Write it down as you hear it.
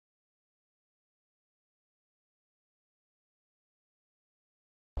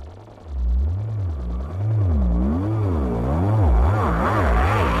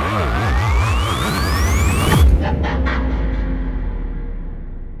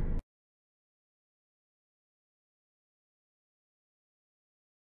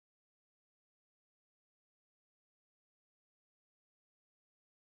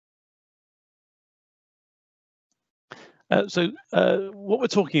What we're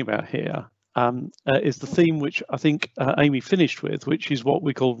talking about here is the theme which I think Amy finished with, which is what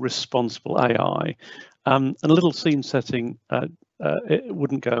we call responsible AI. And a little scene setting, it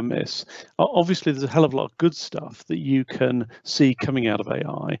wouldn't go amiss. Obviously, there's a hell of a lot of good stuff that you can see coming out of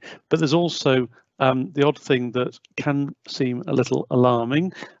AI, but there's also the odd thing that can seem a little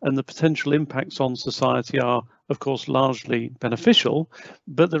alarming, and the potential impacts on society are, of course, largely beneficial,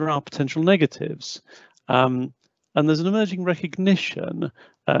 but there are potential negatives. And there's an emerging recognition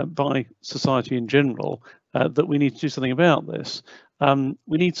by society in general that we need to do something about this.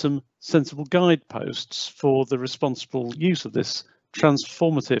 We need some sensible guideposts for the responsible use of this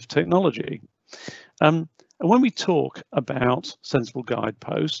transformative technology. And when we talk about sensible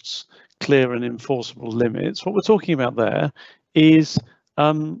guideposts, clear and enforceable limits, what we're talking about there is,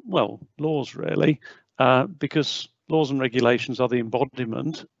 well, laws really, because laws and regulations are the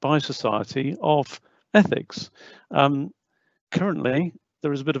embodiment by society of ethics. Currently,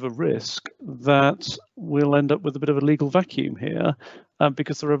 there is a bit of a risk that we'll end up with a bit of a legal vacuum here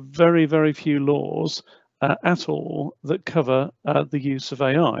because there are very, very few laws at all that cover the use of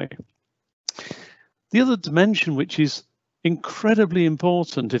AI. The other dimension, which is incredibly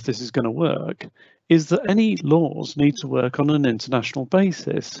important if this is going to work, is that any laws need to work on an international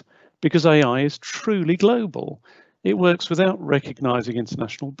basis because AI is truly global. It works without recognizing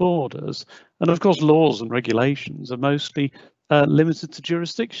international borders. And of course, laws and regulations are mostly limited to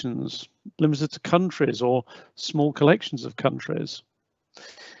jurisdictions, limited to countries or small collections of countries.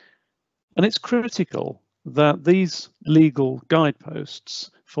 And it's critical that these legal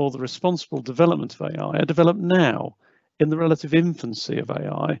guideposts for the responsible development of AI are developed now in the relative infancy of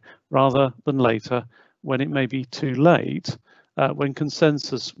AI rather than later when it may be too late, when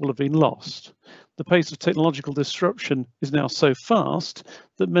consensus will have been lost. The pace of technological disruption is now so fast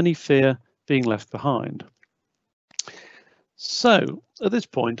that many fear being left behind. So at this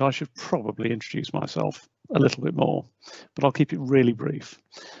point, I should probably introduce myself a little bit more, but I'll keep it really brief.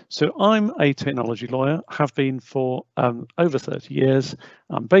 So I'm a technology lawyer, have been for over 30 years.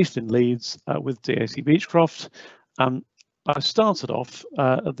 I'm based in Leeds with DAC Beachcroft. I started off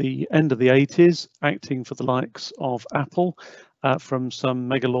at the end of the 80s, acting for the likes of Apple from some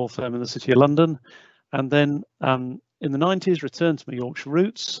mega law firm in the City of London. And then in the 90s, returned to my Yorkshire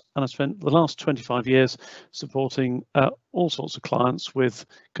roots, and I spent the last 25 years supporting all sorts of clients with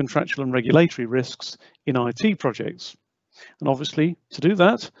contractual and regulatory risks in IT projects. And obviously, to do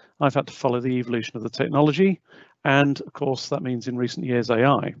that, I've had to follow the evolution of the technology. And of course, that means in recent years,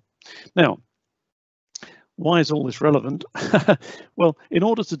 AI. Now, why is all this relevant? Well, in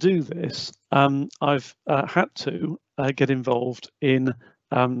order to do this, I've had to get involved in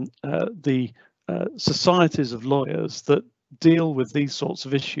the societies of lawyers that deal with these sorts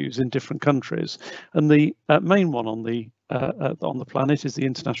of issues in different countries. And the main one on the planet is the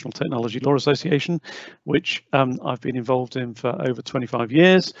International Technology Law Association, which I've been involved in for over 25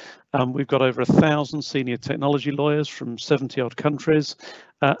 years. We've got over 1,000 senior technology lawyers from 70 odd countries.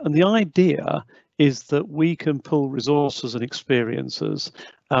 And the idea is that we can pool resources and experiences.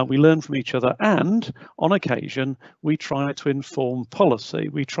 We learn from each other, and on occasion, we try to inform policy.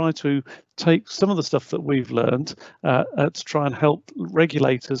 We try to take some of the stuff that we've learned to try and help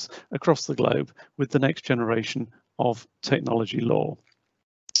regulators across the globe with the next generation of technology law.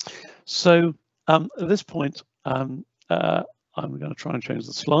 So at this point, I'm going to try and change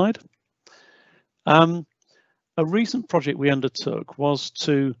the slide. A recent project we undertook was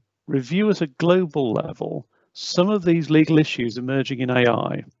to review at a global level some of these legal issues emerging in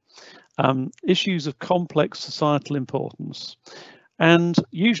AI, issues of complex societal importance. And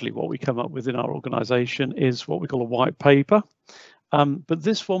usually what we come up with in our organisation is what we call a white paper. But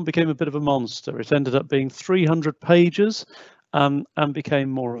this one became a bit of a monster. It ended up being 300 pages and became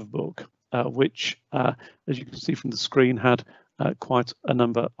more of a book, which, as you can see from the screen, had quite a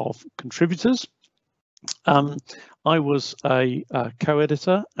number of contributors. I was a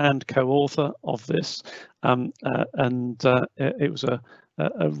co-editor and co-author of this, and it was a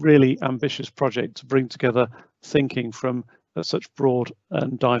really ambitious project to bring together thinking from such broad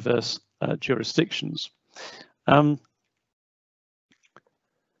and diverse jurisdictions.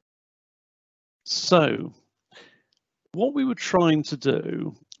 So what we were trying to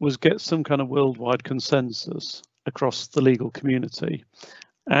do was get some kind of worldwide consensus across the legal community,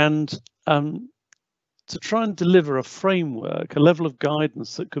 and to try and deliver a framework, a level of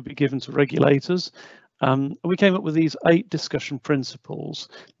guidance that could be given to regulators. We came up with these 8 discussion principles.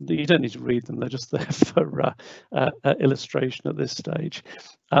 You don't need to read them, they're just there for illustration at this stage.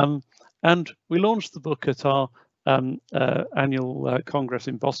 And we launched the book at our annual Congress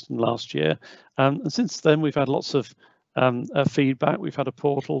in Boston last year. And since then, we've had lots of feedback. We've had a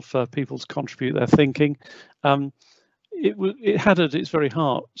portal for people to contribute their thinking. It had at its very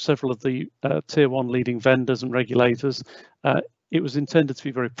heart several of the tier 1 leading vendors and regulators. It was intended to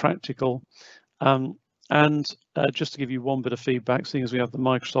be very practical. And just to give you one bit of feedback, seeing as we have the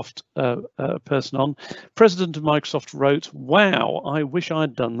Microsoft person on, President of Microsoft wrote, "Wow, I wish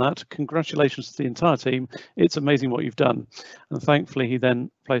I'd done that. Congratulations to the entire team. It's amazing what you've done." And thankfully, he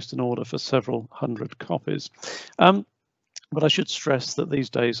then placed an order for several hundred copies. But I should stress that these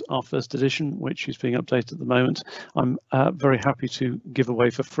days, our first edition, which is being updated at the moment, I'm very happy to give away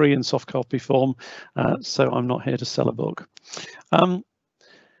for free in soft copy form. So I'm not here to sell a book.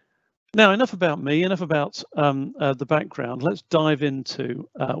 Now, enough about me, enough about the background. Let's dive into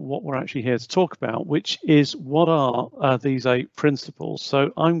what we're actually here to talk about, which is what are these 8 principles.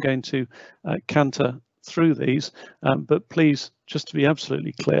 So I'm going to canter through these, but please, just to be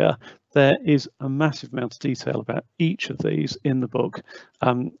absolutely clear, there is a massive amount of detail about each of these in the book,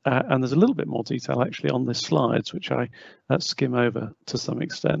 and there's a little bit more detail actually on the slides, which I skim over to some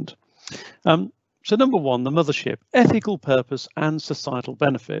extent. So number 1, the mothership, ethical purpose and societal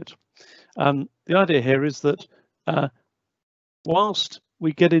benefit. The idea here is that whilst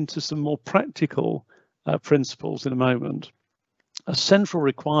we get into some more practical principles in a moment, a central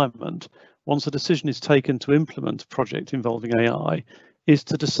requirement once a decision is taken to implement a project involving AI is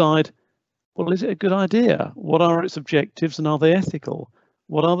to decide, well, is it a good idea? What are its objectives and are they ethical?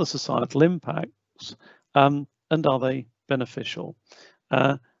 What are the societal impacts and are they beneficial?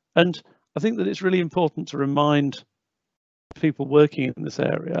 And I think that it's really important to remind people working in this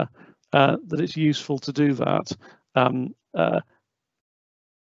area that it's useful to do that.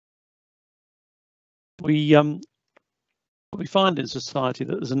 We find in society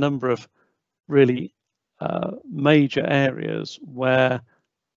that there's a number of really major areas where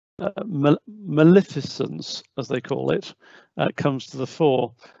maleficence, as they call it, comes to the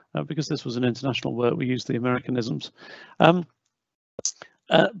fore. Because this was an international word, we use the Americanisms.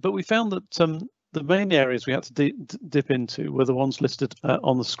 But we found that the main areas we had to dip into were the ones listed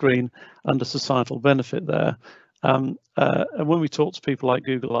on the screen under societal benefit there. And when we talked to people like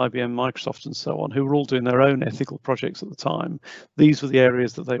Google, IBM, Microsoft and so on, who were all doing their own ethical projects at the time, these were the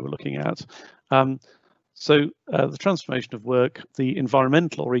areas that they were looking at. So the transformation of work, the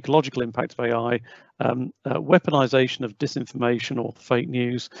environmental or ecological impact of AI, weaponization of disinformation or fake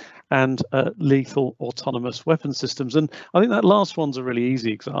news, and lethal autonomous weapon systems. And I think that last one's a really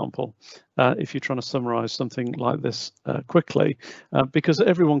easy example if you're trying to summarize something like this quickly, because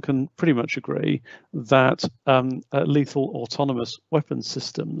everyone can pretty much agree that lethal autonomous weapon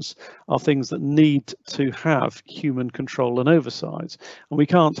systems are things that need to have human control and oversight. And we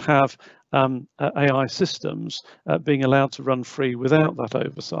can't have AI systems being allowed to run free without that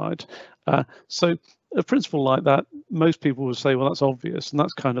oversight. So a principle like that, most people will say, well, that's obvious, and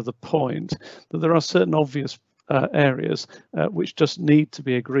that's kind of the point, that there are certain obvious areas which just need to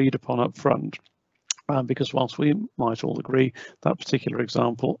be agreed upon up front. Because whilst we might all agree that particular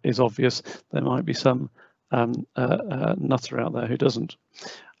example is obvious, there might be some nutter out there who doesn't.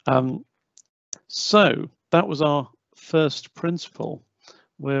 So that was our first principle.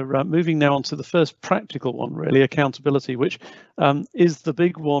 We're moving now on to the first practical one, really, accountability, which is the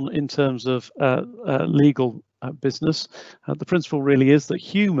big one in terms of legal business. The principle really is that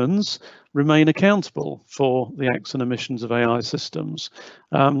humans remain accountable for the acts and omissions of AI systems.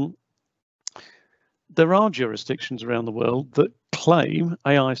 There are jurisdictions around the world that claim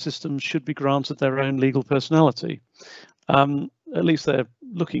AI systems should be granted their own legal personality. At least they're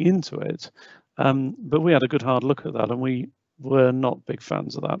looking into it. But we had a good hard look at that, and we were not big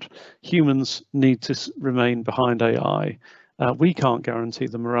fans of that. Humans need to remain behind AI. We can't guarantee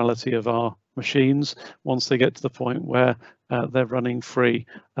the morality of our machines once they get to the point where they're running free.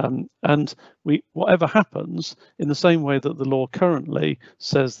 And whatever happens, in the same way that the law currently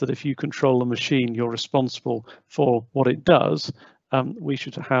says that if you control a machine, you're responsible for what it does, we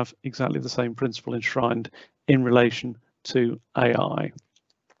should have exactly the same principle enshrined in relation to AI.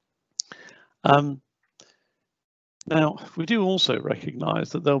 Now, we do also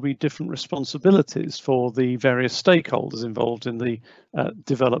recognise that there'll be different responsibilities for the various stakeholders involved in the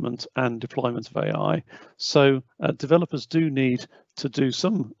development and deployment of AI. So developers do need to do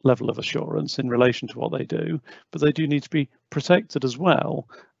some level of assurance in relation to what they do, but they do need to be protected as well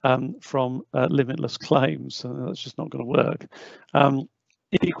from limitless claims. So that's just not going to work.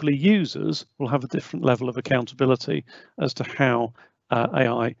 Equally, users will have a different level of accountability as to how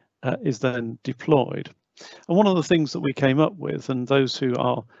AI is then deployed. And one of the things that we came up with, and those who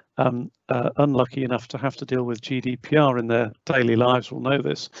are unlucky enough to have to deal with GDPR in their daily lives will know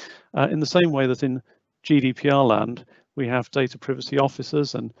this, in the same way that in GDPR land, we have data privacy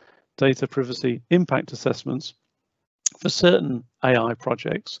officers and data privacy impact assessments, for certain AI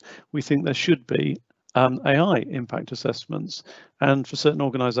projects, we think there should be AI impact assessments, and for certain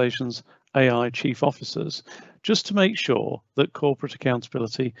organizations, AI chief officers, just to make sure that corporate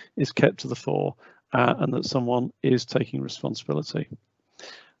accountability is kept to the fore and that someone is taking responsibility.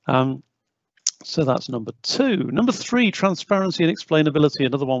 So that's number 2. Number 3, transparency and explainability,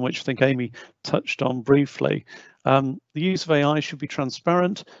 another one which I think Amy touched on briefly. The use of AI should be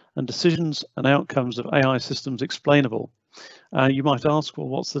transparent and decisions and outcomes of AI systems explainable. You might ask, well,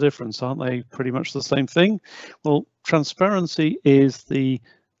 what's the difference? Aren't they pretty much the same thing? Well, transparency is the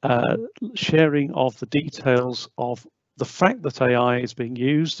sharing of the details of the fact that AI is being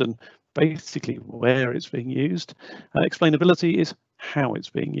used and basically where it's being used. Explainability is how it's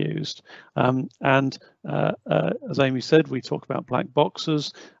being used. As Amy said, we talk about black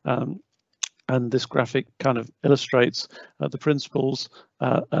boxes, and this graphic kind of illustrates the principles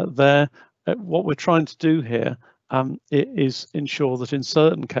there. What we're trying to do here is ensure that in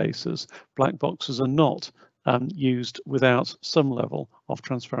certain cases, black boxes are not used without some level of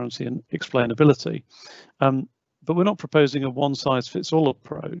transparency and explainability. But we're not proposing a one-size-fits-all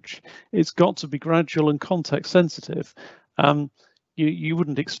approach. It's got to be gradual and context sensitive. You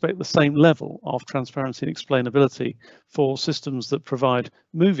wouldn't expect the same level of transparency and explainability for systems that provide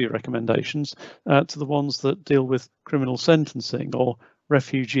movie recommendations to the ones that deal with criminal sentencing or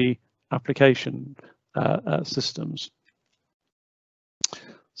refugee application systems.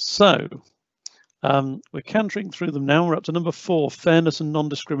 So we're cantering through them now. We're up to number 4, fairness and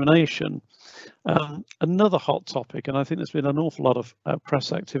non-discrimination. Another hot topic, and I think there's been an awful lot of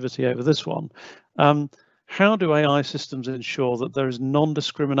press activity over this one. How do AI systems ensure that there is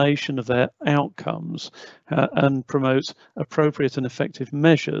non-discrimination of their outcomes and promote appropriate and effective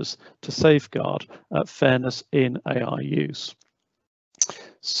measures to safeguard fairness in AI use?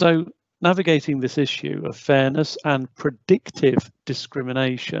 So navigating this issue of fairness and predictive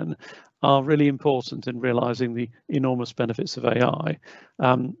discrimination are really important in realizing the enormous benefits of AI.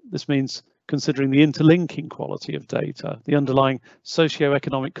 This means considering the interlinking quality of data, the underlying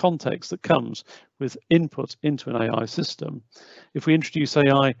socio-economic context that comes with input into an AI system. If we introduce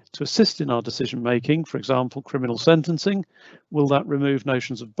AI to assist in our decision making, for example, criminal sentencing, will that remove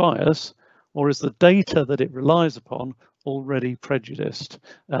notions of bias, or is the data that it relies upon already prejudiced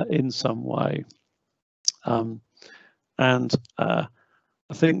in some way? I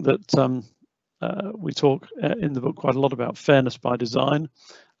think that we talk in the book quite a lot about fairness by design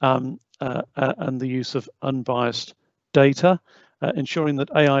and the use of unbiased data, ensuring that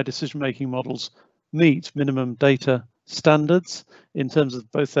AI decision-making models meet minimum data standards in terms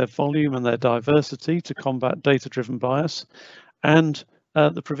of both their volume and their diversity to combat data-driven bias, and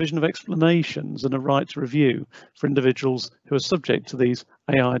the provision of explanations and a right to review for individuals who are subject to these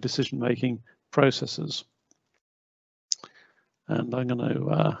AI decision-making processes. And I'm going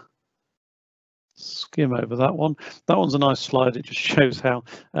to skim over that one. That one's a nice slide. It just shows how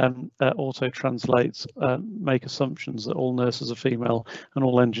auto translates make assumptions that all nurses are female and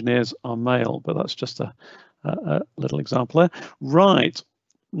all engineers are male, but that's just a little example there. Right,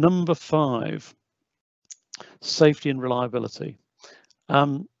 number 5, safety and reliability.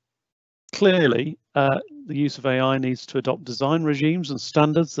 Clearly, the use of AI needs to adopt design regimes and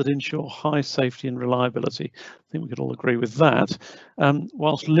standards that ensure high safety and reliability. I think we could all agree with that,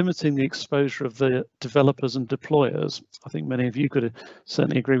 whilst limiting the exposure of the developers and deployers. I think many of you could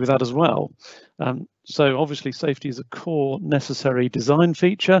certainly agree with that as well. So obviously safety is a core necessary design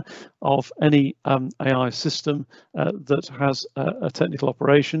feature of any AI system that has a technical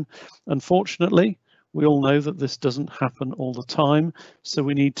operation. Unfortunately, we all know that this doesn't happen all the time, so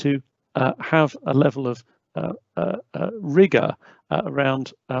we need to have a level of rigor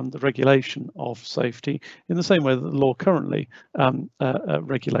around the regulation of safety in the same way that the law currently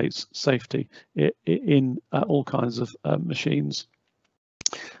regulates safety in all kinds of machines.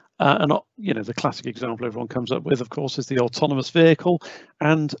 And you know, the classic example everyone comes up with, of course, is the autonomous vehicle.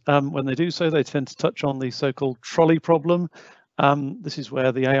 And when they do so, they tend to touch on the so-called trolley problem. This is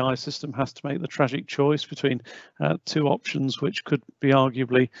where the AI system has to make the tragic choice between 2 options which could be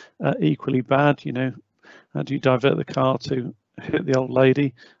arguably equally bad. You know, do you divert the car to hit the old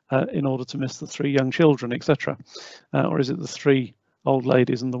lady in order to miss the 3 young children, etc.? Or is it the 3 old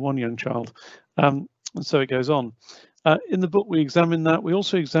ladies and the 1 young child? And so it goes on. In the book, we examine that. We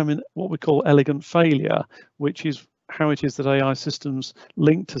also examine what we call elegant failure, which is how it is that AI systems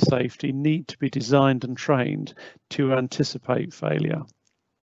linked to safety need to be designed and trained to anticipate failure.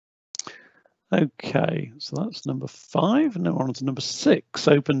 Okay, so that's number 5. Now we're on to number 6,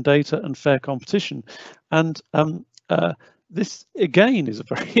 open data and fair competition. And this again is a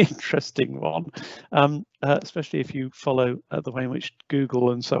very interesting one, especially if you follow the way in which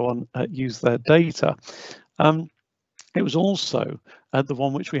Google and so on use their data. It was also the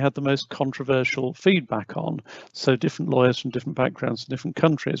one which we had the most controversial feedback on. So different lawyers from different backgrounds and different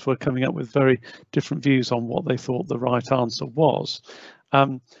countries were coming up with very different views on what they thought the right answer was.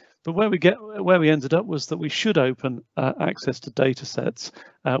 But where we ended up was that we should open access to data sets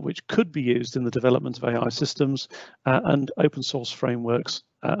which could be used in the development of AI systems and open source frameworks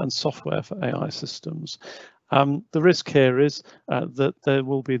and software for AI systems. The risk here is that there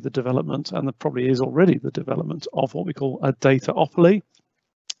will be the development, and there probably is already the development, of what we call a dataopoly.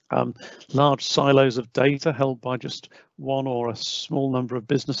 Large silos of data held by just one or a small number of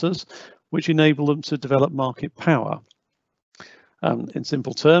businesses, which enable them to develop market power. In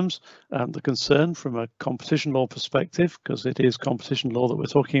simple terms, the concern from a competition law perspective, because it is competition law that we're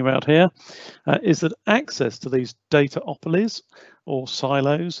talking about here, is that access to these dataopolies or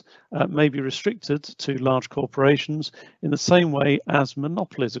silos may be restricted to large corporations in the same way as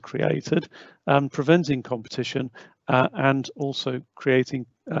monopolies are created, preventing competition and also creating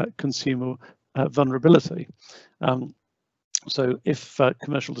consumer vulnerability. So if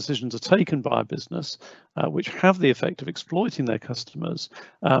commercial decisions are taken by a business which have the effect of exploiting their customers,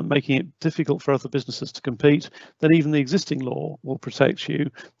 making it difficult for other businesses to compete, then even the existing law will protect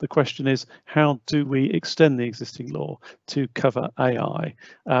you. The question is, how do we extend the existing law to cover AI?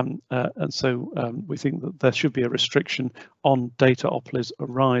 And so we think that there should be a restriction on dataopolies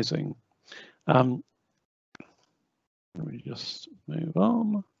arising. Let me just move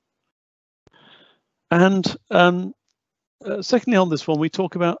on. And secondly, on this one, we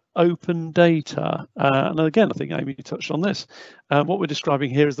talk about open data. And again, I think Amy touched on this. What we're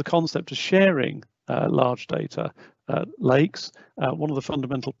describing here is the concept of sharing large data lakes. One of the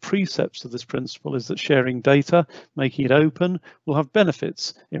fundamental precepts of this principle is that sharing data, making it open, will have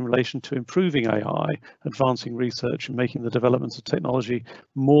benefits in relation to improving AI, advancing research, and making the development of technology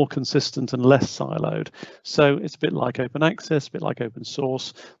more consistent and less siloed. So it's a bit like open access, a bit like open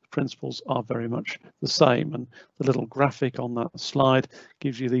source. The principles are very much the same, and the little graphic on that slide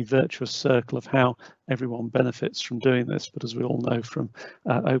gives you the virtuous circle of how everyone benefits from doing this. But as we all know from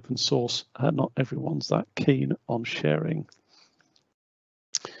open source, not everyone's that keen on sharing.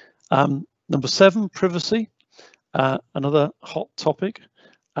 Number 7, privacy, another hot topic.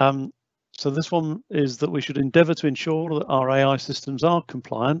 So this one is that we should endeavour to ensure that our AI systems are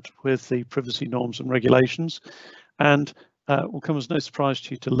compliant with the privacy norms and regulations, and will come as no surprise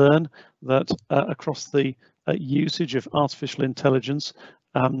to you to learn that across the usage of artificial intelligence,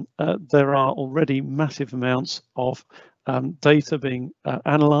 there are already massive amounts of data being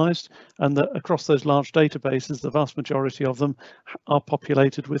analysed, and that across those large databases, the vast majority of them are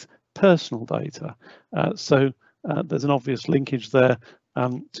populated with personal data. So there's an obvious linkage there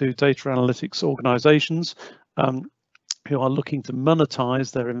to data analytics organisations who are looking to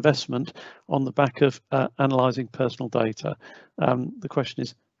monetize their investment on the back of analysing personal data. The question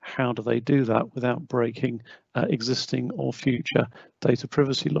is, how do they do that without breaking existing or future data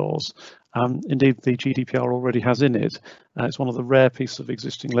privacy laws? Indeed, the GDPR already has in it, it's one of the rare pieces of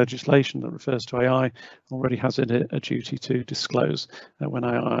existing legislation that refers to AI, already has in it a duty to disclose when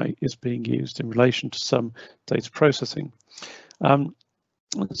AI is being used in relation to some data processing.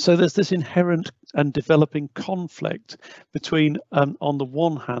 So there's this inherent and developing conflict between, on the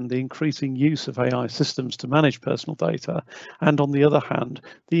one hand, the increasing use of AI systems to manage personal data, and on the other hand,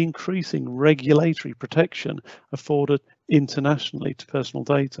 the increasing regulatory protection afforded internationally to personal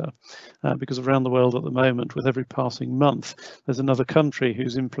data, because around the world at the moment, with every passing month, there's another country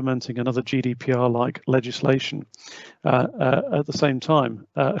who's implementing another GDPR-like legislation. At the same time,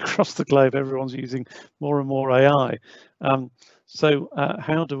 across the globe, everyone's using more and more AI. So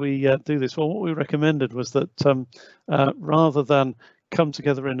how do we do this? Well, what we recommended was that rather than come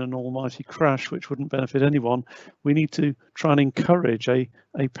together in an almighty crash, which wouldn't benefit anyone, we need to try and encourage a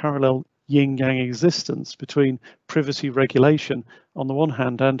parallel yin-yang existence between privacy regulation on the one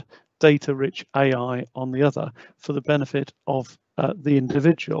hand and data-rich AI on the other for the benefit of the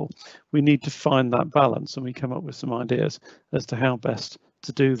individual. We need to find that balance, and we come up with some ideas as to how best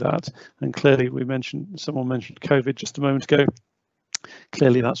to do that. And clearly, someone mentioned COVID just a moment ago.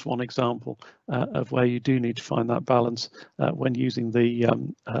 Clearly, that's one example of where you do need to find that balance when using the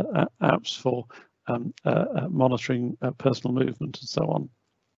apps for monitoring personal movement and so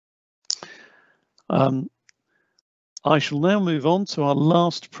on. I shall now move on to our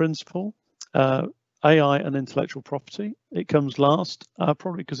last principle, AI and intellectual property. It comes last,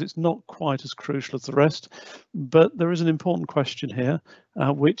 probably because it's not quite as crucial as the rest, but there is an important question here,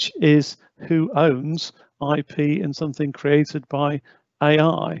 which is who owns IP in something created by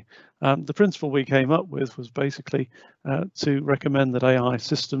AI. The principle we came up with was basically to recommend that AI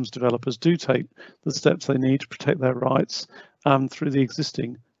systems developers do take the steps they need to protect their rights through the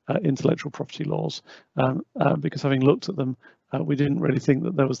existing intellectual property laws, because having looked at them, we didn't really think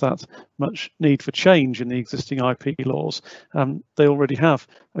that there was that much need for change in the existing IP laws. They already have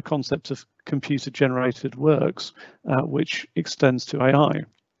a concept of computer-generated works, which extends to AI.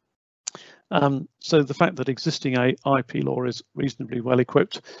 So the fact that existing IP law is reasonably well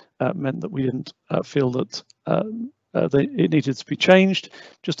equipped meant that we didn't feel that it needed to be changed.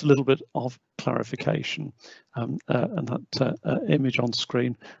 Just a little bit of clarification, and that image on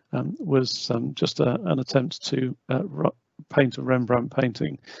screen was just an attempt to paint a Rembrandt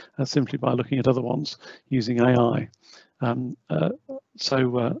painting simply by looking at other ones using AI.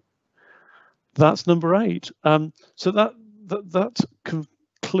 So that's number 8. So that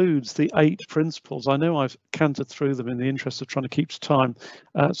concludes the 8 principles. I know I've cantered through them in the interest of trying to keep to time,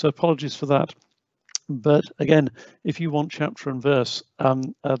 so apologies for that. But again, if you want chapter and verse,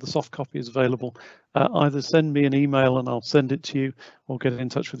 the soft copy is available. Either send me an email and I'll send it to you, or get in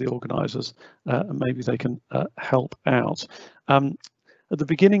touch with the organisers and maybe they can help out. At the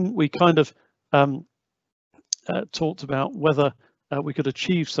beginning, we kind of talked about whether we could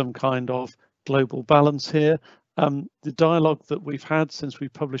achieve some kind of global balance here. The dialogue that we've had since we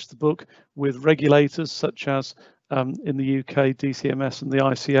published the book with regulators such as in the UK, DCMS and the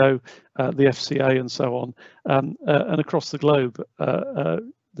ICO, the FCA and so on, and across the globe,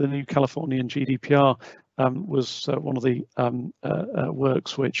 the new Californian GDPR was one of the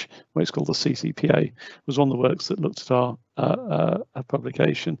works which it's called the CCPA, was one of the works that looked at our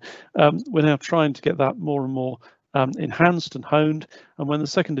publication. We're now trying to get that more and more enhanced and honed, and when the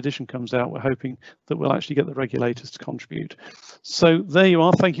 2nd edition comes out, we're hoping that we'll actually get the regulators to contribute. So there you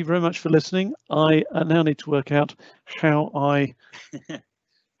are. Thank you very much for listening. I now need to work out how I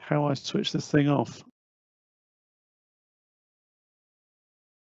switch this thing off.